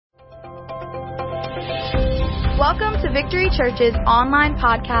Welcome to Victory Church's online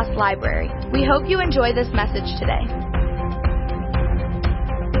podcast library. We hope you enjoy this message today.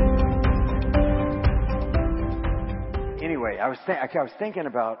 Anyway, I was thinking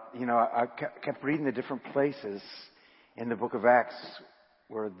about, I kept reading the different places in the book of Acts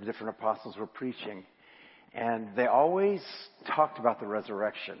where the different apostles were preaching. And they always talked about the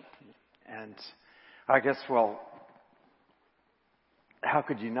resurrection. And I guess, how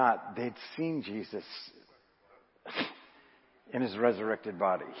could you not? They'd seen Jesus in his resurrected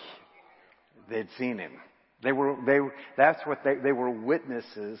body. They'd seen him. They were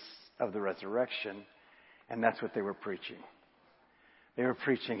witnesses of the resurrection, and that's what they were preaching. They were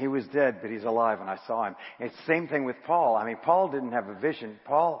preaching, he was dead, but he's alive, and I saw him. It's the same thing with Paul. I mean, Paul didn't have a vision.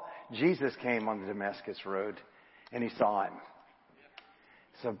 Jesus came on the Damascus Road, and he saw him.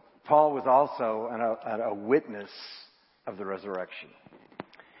 So Paul was also a witness of the resurrection.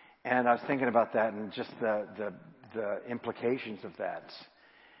 And I was thinking about that and just the implications of that.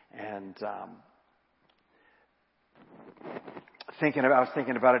 And I was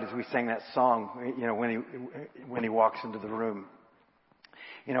thinking about it as we sang that song, when he walks into the room.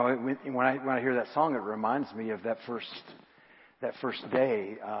 When I hear that song, it reminds me of that first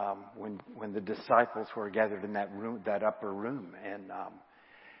day when the disciples were gathered in that room, that upper room, and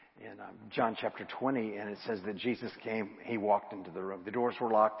in John chapter 20, and it says that Jesus came, he walked into the room. The doors were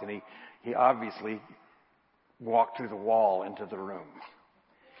locked, and he obviously walked through the wall into the room.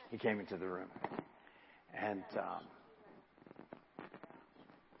 He came into the room. And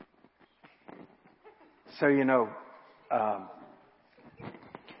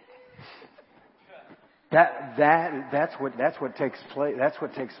that's what takes place. That's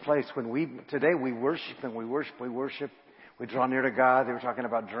what takes place when today we worship and we worship. We draw near to God. They were talking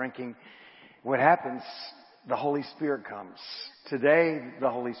about drinking. What happens? The Holy Spirit comes. Today, the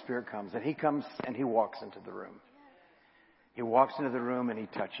Holy Spirit comes, and he comes and he walks into the room. He walks into the room and he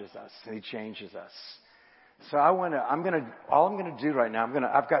touches us and he changes us. So all I'm going to do right now,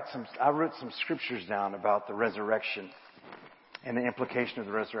 I wrote some scriptures down about the resurrection and the implication of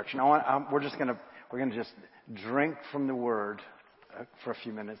the resurrection. We're going to just drink from the Word for a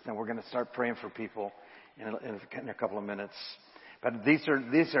few minutes, and we're going to start praying for people in a couple of minutes. But these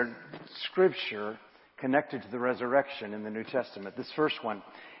are scripture connected to the resurrection in the New Testament. This first one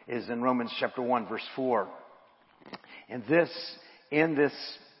is in Romans chapter 1, verse 4. And in this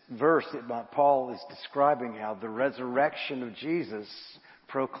verse, Paul is describing how the resurrection of Jesus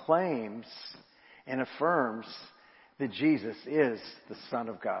proclaims and affirms that Jesus is the Son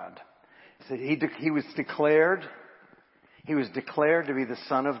of God. So he was declared to be the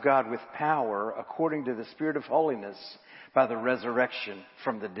Son of God with power according to the Spirit of holiness by the resurrection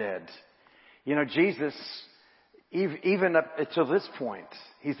from the dead. Jesus, even up until this point,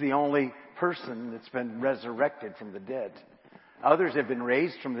 he's the only person that's been resurrected from the dead. Others have been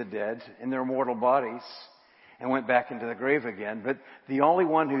raised from the dead in their mortal bodies and went back into the grave again. But the only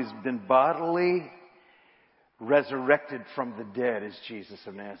one who's been bodily resurrected from the dead is Jesus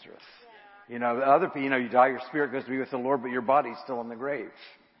of Nazareth. Other people, you die, your spirit goes to be with the Lord, but your body's still in the grave.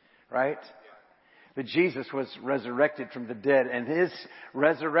 Right? But Jesus was resurrected from the dead, and his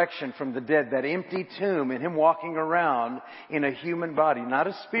resurrection from the dead, that empty tomb, and him walking around in a human body, not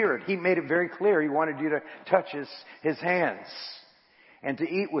a spirit. He made it very clear he wanted you to touch his hands and to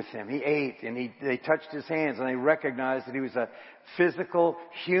eat with him. He ate, and they touched his hands, and they recognized that he was a physical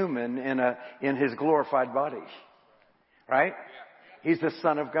human in his glorified body. Right? He's the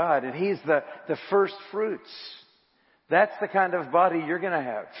Son of God, and he's the first fruits. That's the kind of body you're going to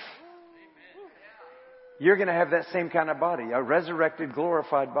have. You're going to have that same kind of body, a resurrected,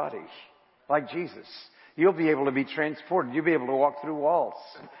 glorified body, like Jesus. You'll be able to be transported. You'll be able to walk through walls.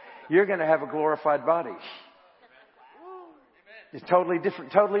 You're going to have a glorified body. It's totally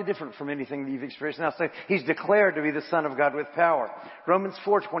different from anything that you've experienced. Now, so he's declared to be the Son of God with power. Romans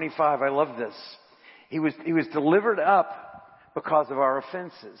 4:25, I love this. He was delivered up because of our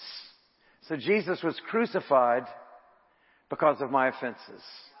offenses. So Jesus was crucified because of my offenses.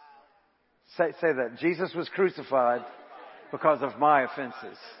 Say that. Jesus was crucified because of my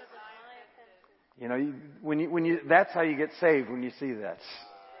offenses. That's how you get saved, when you see that.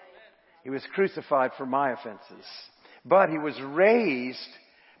 He was crucified for my offenses. But he was raised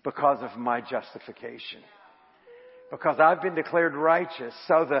because of my justification. Because I've been declared righteous.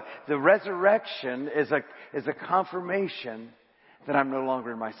 So the resurrection is a confirmation that I'm no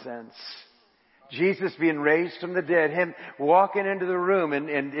longer in my sins. Jesus being raised from the dead, him walking into the room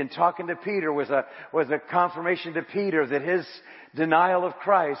and talking to Peter was a confirmation to Peter that his denial of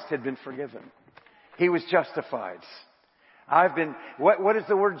Christ had been forgiven. He was justified. What is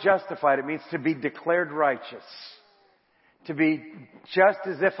the word justified? It means to be declared righteous. to be just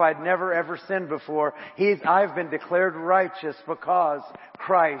as if I'd never ever sinned before. I've been declared righteous because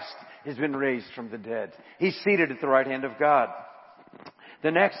Christ has been raised from the dead. He's seated at the right hand of God.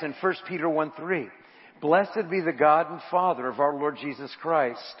 The next in 1 Peter 1:3. Blessed be the God and Father of our Lord Jesus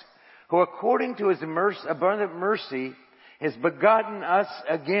Christ, who according to His abundant mercy has begotten us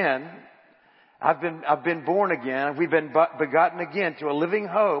again. I've been born again. We've been begotten again to a living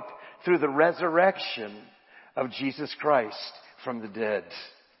hope through the resurrection of Jesus Christ from the dead.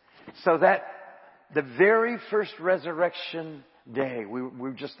 So that the very first resurrection day,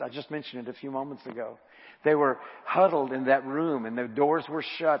 I just mentioned it a few moments ago. They were huddled in that room and the doors were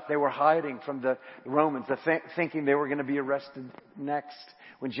shut. They were hiding from the Romans, thinking they were going to be arrested next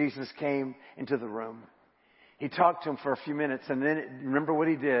when Jesus came into the room. He talked to them for a few minutes, and then remember what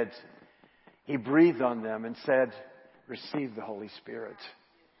He did? He breathed on them and said, receive the Holy Spirit.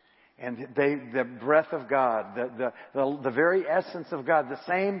 And the breath of God, the very essence of God, the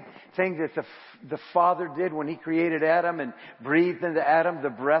same thing that the Father did when He created Adam and breathed into Adam the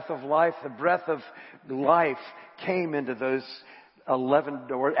breath of life came into those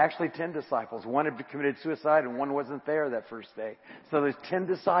 11, or actually 10 disciples. One had committed suicide and one wasn't there that first day. So those 10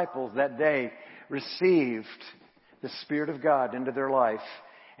 disciples that day received the Spirit of God into their life,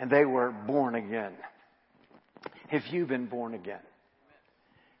 and they were born again. Have you been born again?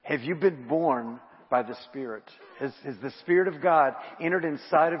 Have you been born by the Spirit? Has the Spirit of God entered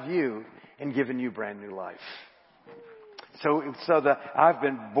inside of you and given you brand new life? So I've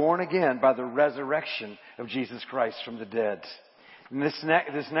been born again by the resurrection of Jesus Christ from the dead. And this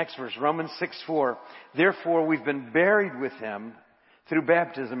next verse, Romans 6:4. Therefore we've been buried with Him through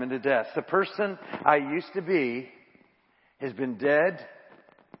baptism into death. The person I used to be has been dead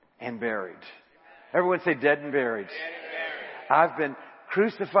and buried. Everyone say dead and buried. I've been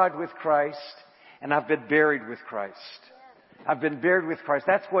crucified with Christ, and I've been buried with Christ. I've been buried with Christ.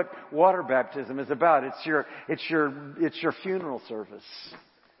 That's what water baptism is about. It's your funeral service.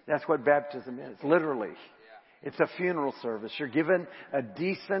 That's what baptism is, literally. It's a funeral service. You're given a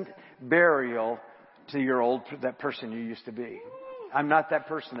decent burial to that person you used to be. I'm not that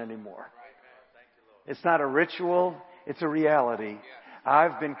person anymore. It's not a ritual. It's a reality.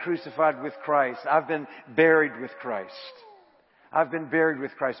 I've been crucified with Christ. I've been buried with Christ. I've been buried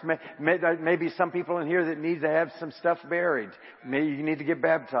with Christ. Maybe some people in here that need to have some stuff buried. Maybe you need to get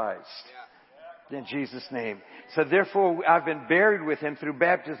baptized. In Jesus' name. So therefore, I've been buried with Him through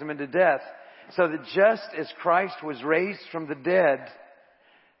baptism into death, so that just as Christ was raised from the dead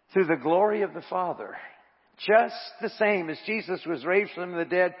through the glory of the Father, just the same as Jesus was raised from the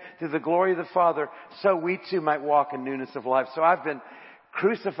dead through the glory of the Father, so we too might walk in newness of life. So I've been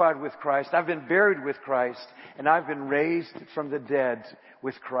crucified with Christ. I've been buried with Christ. And I've been raised from the dead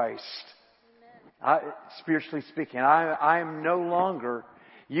with Christ. Spiritually speaking, you are no longer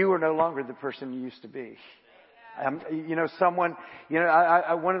the person you used to be. One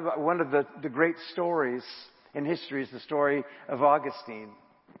of the great stories in history is the story of Augustine,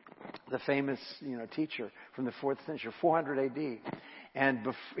 the famous, teacher from the 4th century, 400 AD. And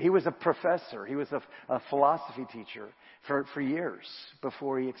he was a professor. He was a philosophy teacher for years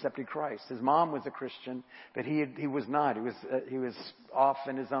before he accepted Christ. His mom was a Christian, but he was not. He was off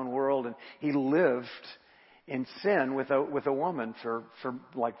in his own world, and he lived in sin with a woman for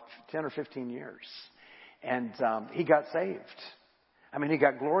like 10 or 15 years. And he got saved. I mean, he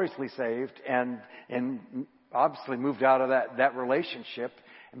got gloriously saved, and obviously moved out of that relationship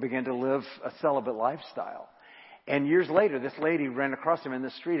and began to live a celibate lifestyle. And years later, this lady ran across him in the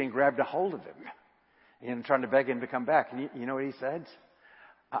street and grabbed a hold of him, trying to beg him to come back. And you know what he said?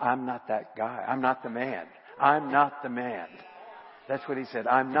 I'm not that guy. I'm not the man. I'm not the man. That's what he said.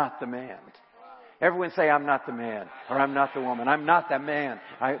 I'm not the man. Everyone say, I'm not the man, or I'm not the woman. I'm not that man.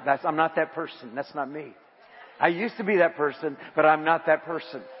 I'm not that person. That's not me. I used to be that person, but I'm not that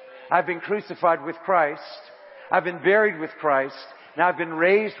person. I've been crucified with Christ. I've been buried with Christ. Now I've been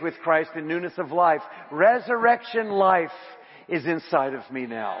raised with Christ in newness of life. Resurrection life is inside of me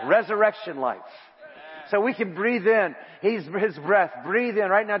now. Resurrection life. So we can breathe in His breath. Breathe in.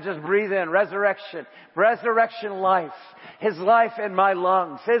 Right now, just breathe in. Resurrection. Resurrection life. His life in my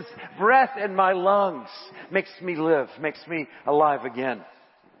lungs. His breath in my lungs makes me live. Makes me alive again.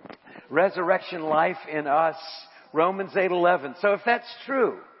 Resurrection life in us. Romans 8:11. So if that's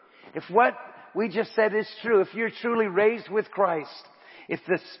true, if what we just said is true, if you're truly raised with Christ, if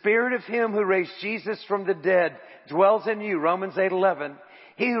the Spirit of Him who raised Jesus from the dead dwells in you, Romans 8:11,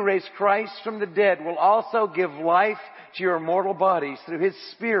 He who raised Christ from the dead will also give life to your mortal bodies through His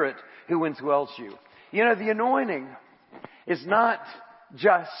Spirit who indwells you. The anointing is not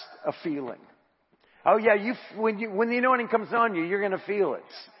just a feeling. Oh yeah, when the anointing comes on you, you're going to feel it.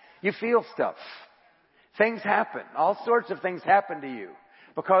 You feel stuff. Things happen. All sorts of things happen to you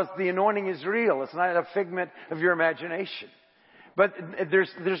because the anointing is real. It's not a figment of your imagination. But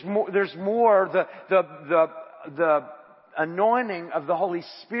there's more. The anointing of the Holy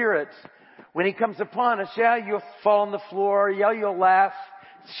Spirit, when He comes upon us, yeah, you'll fall on the floor, yeah, you'll laugh,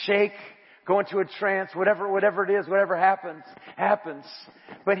 shake, go into a trance, whatever it is, whatever happens.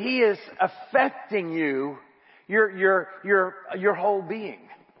 But He is affecting you, your whole being.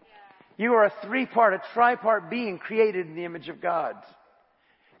 You are a tripart being created in the image of God.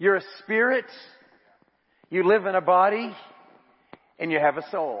 You're a spirit, you live in a body, and you have a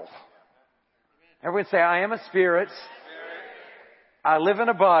soul. Everyone say, I am a spirit, I live in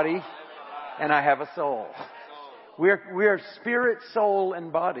a body, and I have a soul. We are spirit, soul,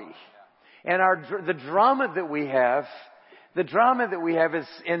 and body. And the drama that we have is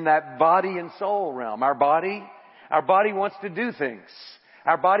in that body and soul realm. Our body wants to do things.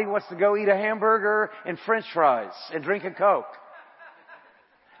 Our body wants to go eat a hamburger and French fries and drink a Coke.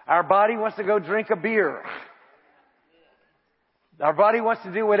 Our body wants to go drink a beer. Our body wants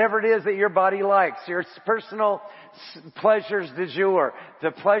to do whatever it is that your body likes. Your personal pleasures du jour,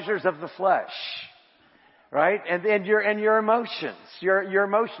 the pleasures of the flesh. Right? And your emotions, your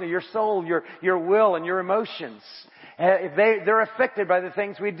emotion, your soul, your will and your emotions. They're affected by the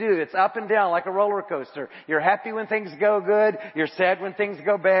things we do. It's up and down like a roller coaster. You're happy when things go good. You're sad when things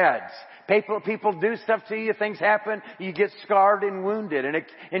go bad. People do stuff to you. Things happen. You get scarred and wounded.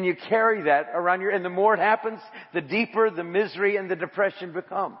 And you carry that around and the more it happens, the deeper the misery and the depression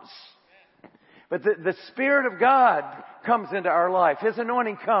becomes. But the Spirit of God comes into our life. His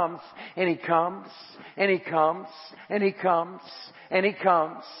anointing comes, and He comes, and He comes, and He comes, and He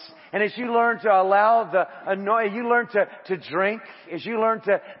comes. And as you learn to allow the anointing, you learn to drink, as you learn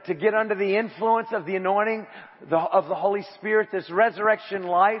to get under the influence of the anointing of the Holy Spirit, this resurrection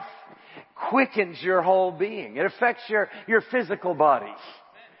life quickens your whole being. It affects your physical body.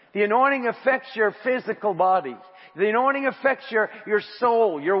 The anointing affects your physical body. The anointing affects your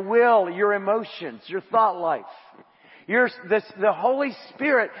soul, your will, your emotions, your thought life. The Holy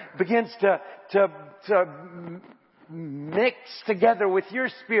Spirit begins to mix together with your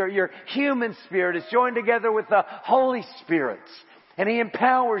spirit. Your human spirit is joined together with the Holy Spirit. And He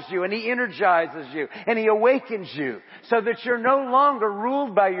empowers you and He energizes you and He awakens you so that you're no longer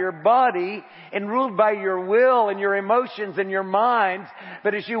ruled by your body and ruled by your will and your emotions and your mind.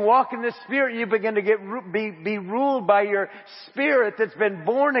 But as you walk in the Spirit, you begin to be ruled by your spirit that's been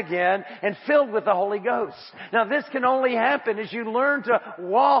born again and filled with the Holy Ghost. Now this can only happen as you learn to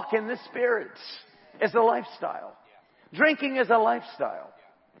walk in the Spirit as a lifestyle. Drinking is a lifestyle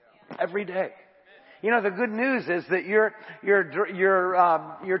every day. You know, the good news is that your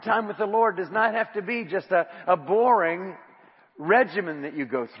time with the Lord does not have to be just a boring regimen that you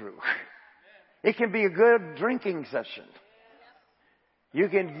go through. It can be a good drinking session. You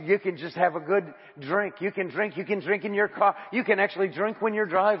can just have a good drink. You can drink in your car. You can actually drink when you're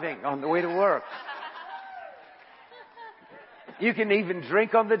driving on the way to work. You can even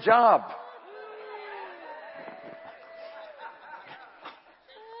drink on the job.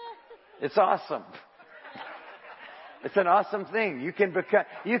 It's awesome. It's an awesome thing. You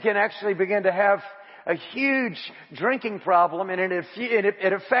can actually begin to have a huge drinking problem, and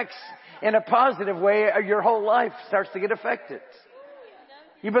it affects in a positive way. Your whole life starts to get affected.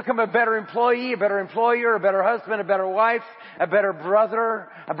 You become a better employee, a better employer, a better husband, a better wife, a better brother,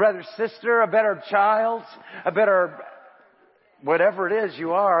 a better sister, a better child, a better whatever it is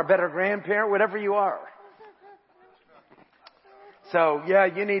you are, a better grandparent, whatever you are. So yeah,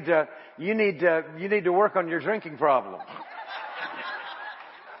 you need to work on your drinking problem.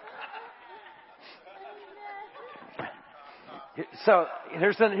 So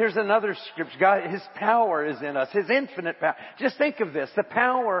here's another scripture. God, His power is in us. His infinite power. Just think of this: the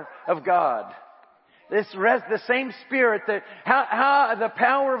power of God. The same Spirit how the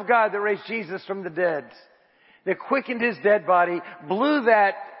power of God that raised Jesus from the dead, that quickened His dead body, blew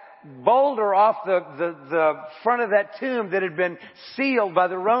that boulder off the front of that tomb that had been sealed by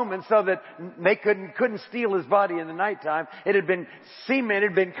the Romans so that they couldn't steal His body in the nighttime. It had been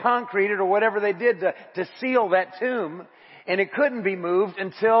cemented, been concreted, or whatever they did to seal that tomb, and it couldn't be moved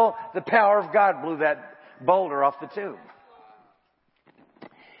until the power of God blew that boulder off the tomb.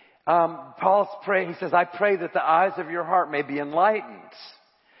 Paul's praying, he says, I pray that the eyes of your heart may be enlightened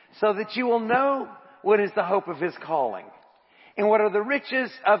so that you will know what is the hope of His calling and what are the riches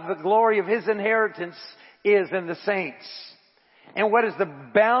of the glory of His inheritance is in the saints, and what is the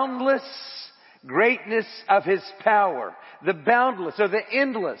boundless greatness of His power, the boundless or the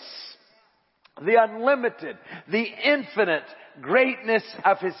endless the unlimited, the infinite greatness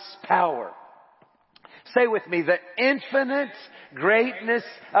of His power. Say with me, the infinite greatness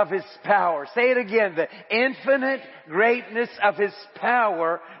of His power. Say it again, the infinite greatness of His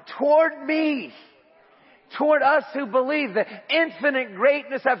power toward me. Toward us who believe. The infinite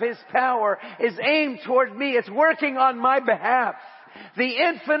greatness of His power is aimed toward me. It's working on my behalf. The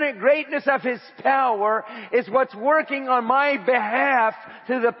infinite greatness of His power is what's working on my behalf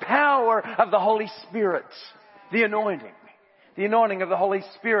through the power of the Holy Spirit. The anointing. The anointing of the Holy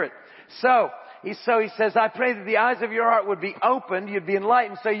Spirit. So he says, I pray that the eyes of your heart would be opened, you'd be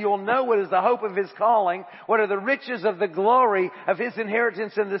enlightened, so you'll know what is the hope of His calling, what are the riches of the glory of His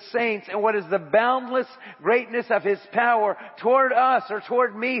inheritance in the saints, and what is the boundless greatness of His power toward us or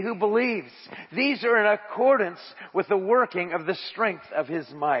toward me who believes. These are in accordance with the working of the strength of His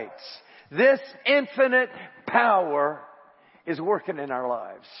might. This infinite power is working in our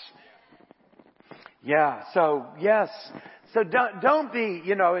lives. Yeah, so yes. So don't be,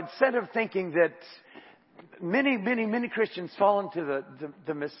 instead of thinking that many Christians fall into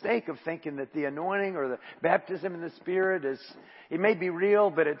the mistake of thinking that the anointing or the baptism in the Spirit it may be real,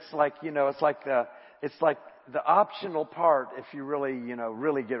 but it's like the optional part if you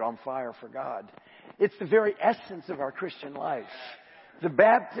really get on fire for God. It's the very essence of our Christian life. The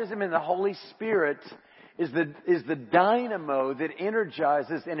baptism in the Holy Spirit is the dynamo that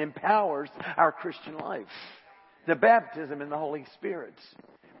energizes and empowers our Christian life. The baptism in the Holy Spirit.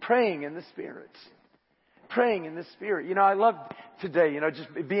 Praying in the Spirit. Praying in the Spirit. I love today, just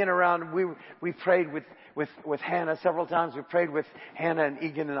being around. We prayed with Hannah several times. We prayed with Hannah and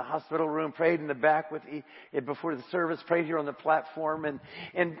Egan in the hospital room. Prayed in the back with before the service. Prayed here on the platform. And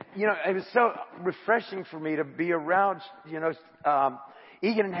it was so refreshing for me to be around,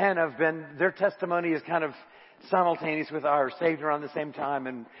 Egan and Hannah their testimony is kind of simultaneous with ours, saved around the same time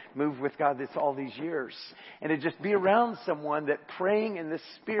and moved with God all these years. And to just be around someone that praying in the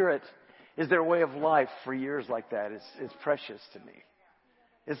Spirit is their way of life for years like that is precious to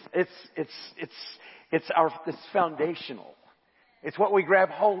me. It's foundational. It's what we grab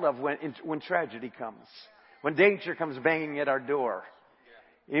hold of when tragedy comes, when danger comes banging at our door.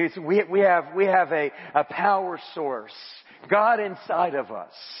 We have a power source, God inside of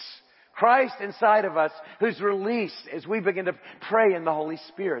us. Christ inside of us who's released as we begin to pray in the Holy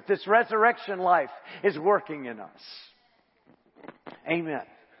Spirit. This resurrection life is working in us. Amen.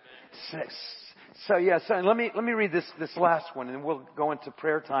 So let me read this last one and we'll go into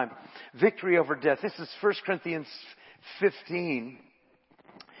prayer time. Victory over death. This is 1 Corinthians 15.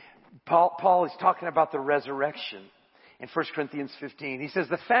 Paul is talking about the resurrection in 1 Corinthians 15. He says,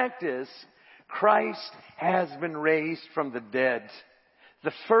 the fact is, Christ has been raised from the dead.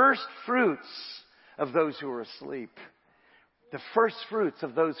 The first fruits of those who are asleep. The first fruits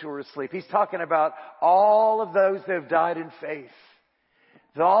of those who are asleep. He's talking about all of those that have died in faith.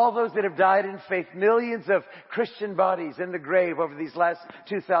 All those that have died in faith. Millions of Christian bodies in the grave over these last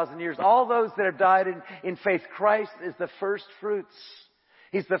 2,000 years. All those that have died in faith. Christ is the first fruits.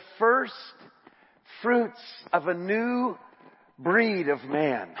 He's the first fruits of a new breed of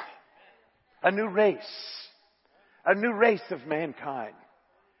man. A new race. A new race of mankind.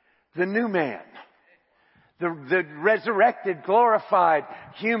 The new man. The resurrected, glorified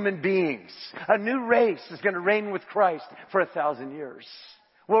human beings. A new race is going to reign with Christ for 1,000 years.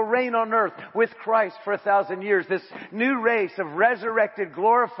 We'll reign on earth with Christ for 1,000 years. This new race of resurrected,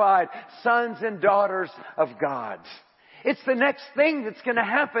 glorified sons and daughters of God. It's the next thing that's going to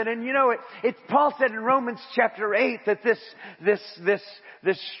happen. And Paul said in Romans chapter 8 that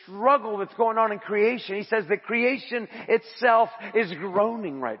this struggle that's going on in creation, he says that creation itself is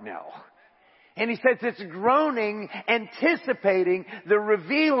groaning right now. And he says it's groaning, anticipating the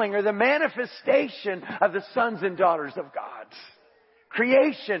revealing or the manifestation of the sons and daughters of God.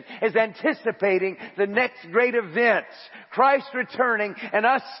 Creation is anticipating the next great events, Christ returning and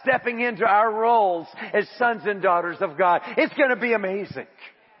us stepping into our roles as sons and daughters of God. It's going to be amazing.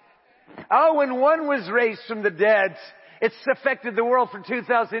 Oh, when one was raised from the dead, it's affected the world for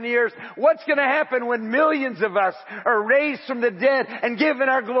 2,000 years. What's going to happen when millions of us are raised from the dead and given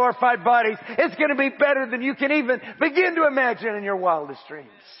our glorified bodies? It's going to be better than you can even begin to imagine in your wildest dreams.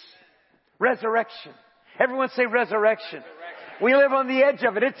 Resurrection. Everyone say resurrection. We live on the edge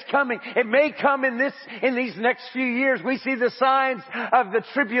of it. It's coming. It may come in these next few years. We see the signs of the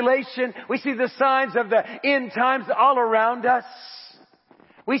tribulation. We see the signs of the end times all around us.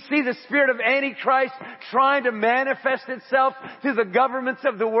 We see the spirit of Antichrist trying to manifest itself through the governments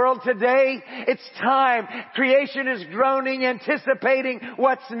of the world today. It's time. Creation is groaning, anticipating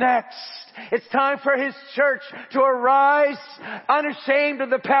what's next. It's time for His church to arise, unashamed of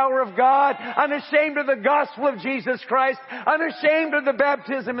the power of God, unashamed of the gospel of Jesus Christ, unashamed of the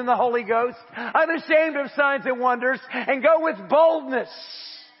baptism in the Holy Ghost, unashamed of signs and wonders, and go with boldness.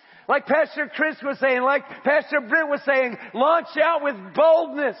 Like Pastor Chris was saying, like Pastor Brent was saying, launch out with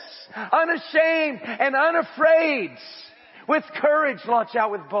boldness, unashamed and unafraid. With courage, launch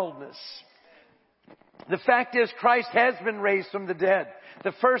out with boldness. The fact is, Christ has been raised from the dead,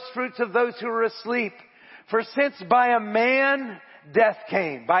 the first fruits of those who are asleep. For since by a man death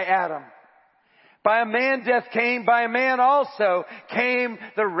came, by Adam, by a man death came, by a man also came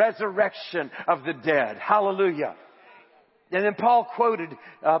the resurrection of the dead. Hallelujah. And then Paul quoted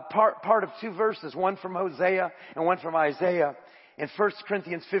part of two verses, one from Hosea and one from Isaiah. In 1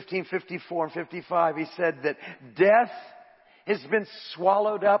 Corinthians 15, 54 and 55, he said that death has been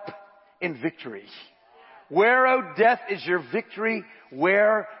swallowed up in victory. Where, O death, is your victory?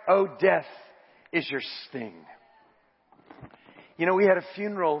 Where, O death, is your sting? You know, we had a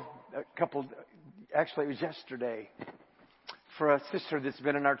funeral actually it was yesterday, for a sister that's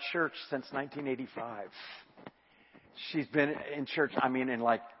been in our church since 1985. She's been in church,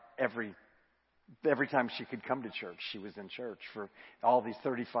 every time she could come to church, she was in church for all these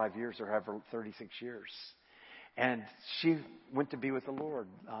 35 years or however, 36 years. And she went to be with the Lord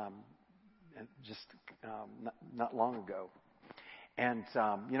not long ago. And,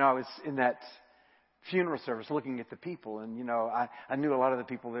 I was in that funeral service looking at the people. And, I knew a lot of the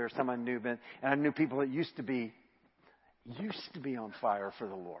people there. Some I knew, and I knew people that used to be on fire for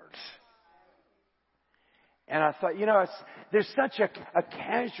the Lord. And I thought, there's such a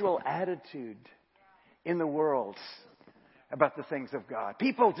casual attitude in the world about the things of God.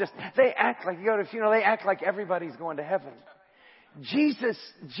 People they act like, you go to a funeral, they act like everybody's going to heaven. Jesus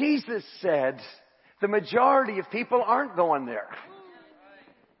said the majority of people aren't going there.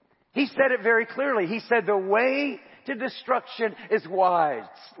 He said it very clearly. He said the way to destruction is wide,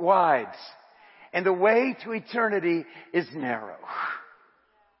 and the way to eternity is narrow.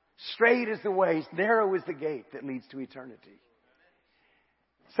 Straight is the way, narrow is the gate that leads to eternity.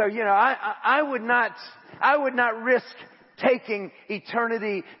 So, I would not risk taking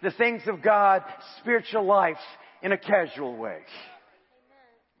eternity, the things of God, spiritual life in a casual way.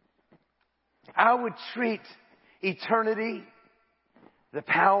 I would treat eternity, the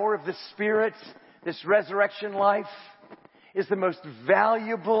power of the Spirit, this resurrection life, is the most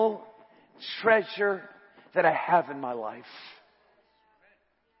valuable treasure that I have in my life.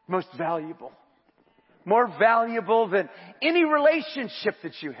 Most valuable. More valuable than any relationship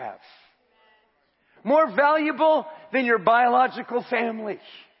that you have. More valuable than your biological family.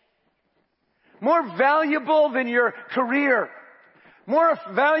 More valuable than your career. More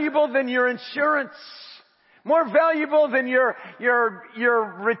valuable than your insurance. More valuable than your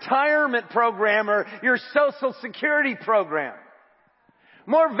retirement program or your Social Security program.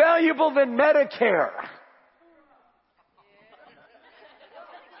 More valuable than Medicare.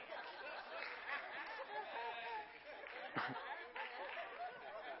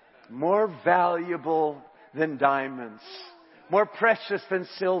 More valuable than diamonds. More precious than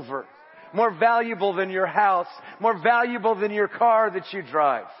silver. More valuable than your house. More valuable than your car that you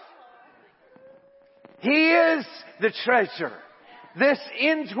drive. He is the treasure. This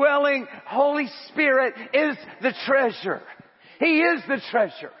indwelling Holy Spirit is the treasure. He is the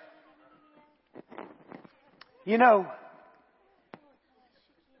treasure.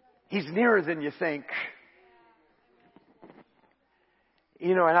 He's nearer than you think.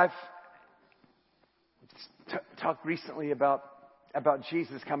 And I've talked recently about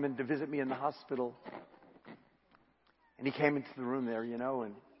Jesus coming to visit me in the hospital. And He came into the room there,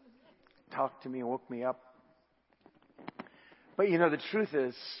 and talked to me and woke me up. But the truth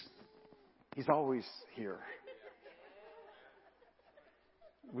is, He's always here.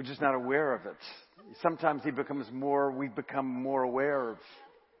 We're just not aware of it. Sometimes we become more aware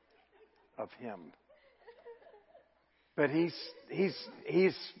of Him. But He's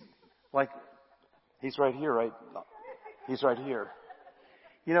right here, right? He's right here.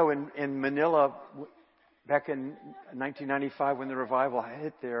 In Manila, back in 1995 when the revival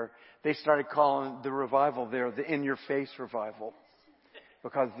hit there, they started calling the revival there the In Your Face revival.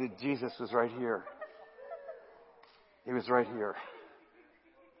 Because Jesus was right here. He was right here.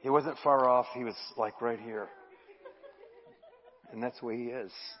 He wasn't far off. He was right here. And that's where He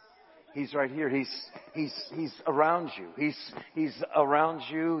is. He's right here. He's around you. He's around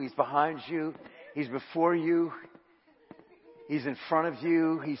you. He's behind you. He's before you. He's in front of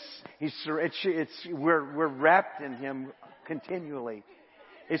you. We're wrapped in Him continually.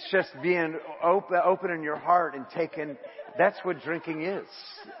 It's just being open in your heart and taking. That's what drinking is.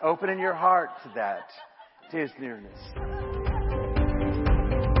 Opening your heart to that, to His nearness.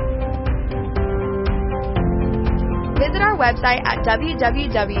 Visit our website at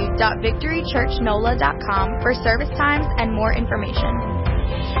www.victorychurchnola.com for service times and more information.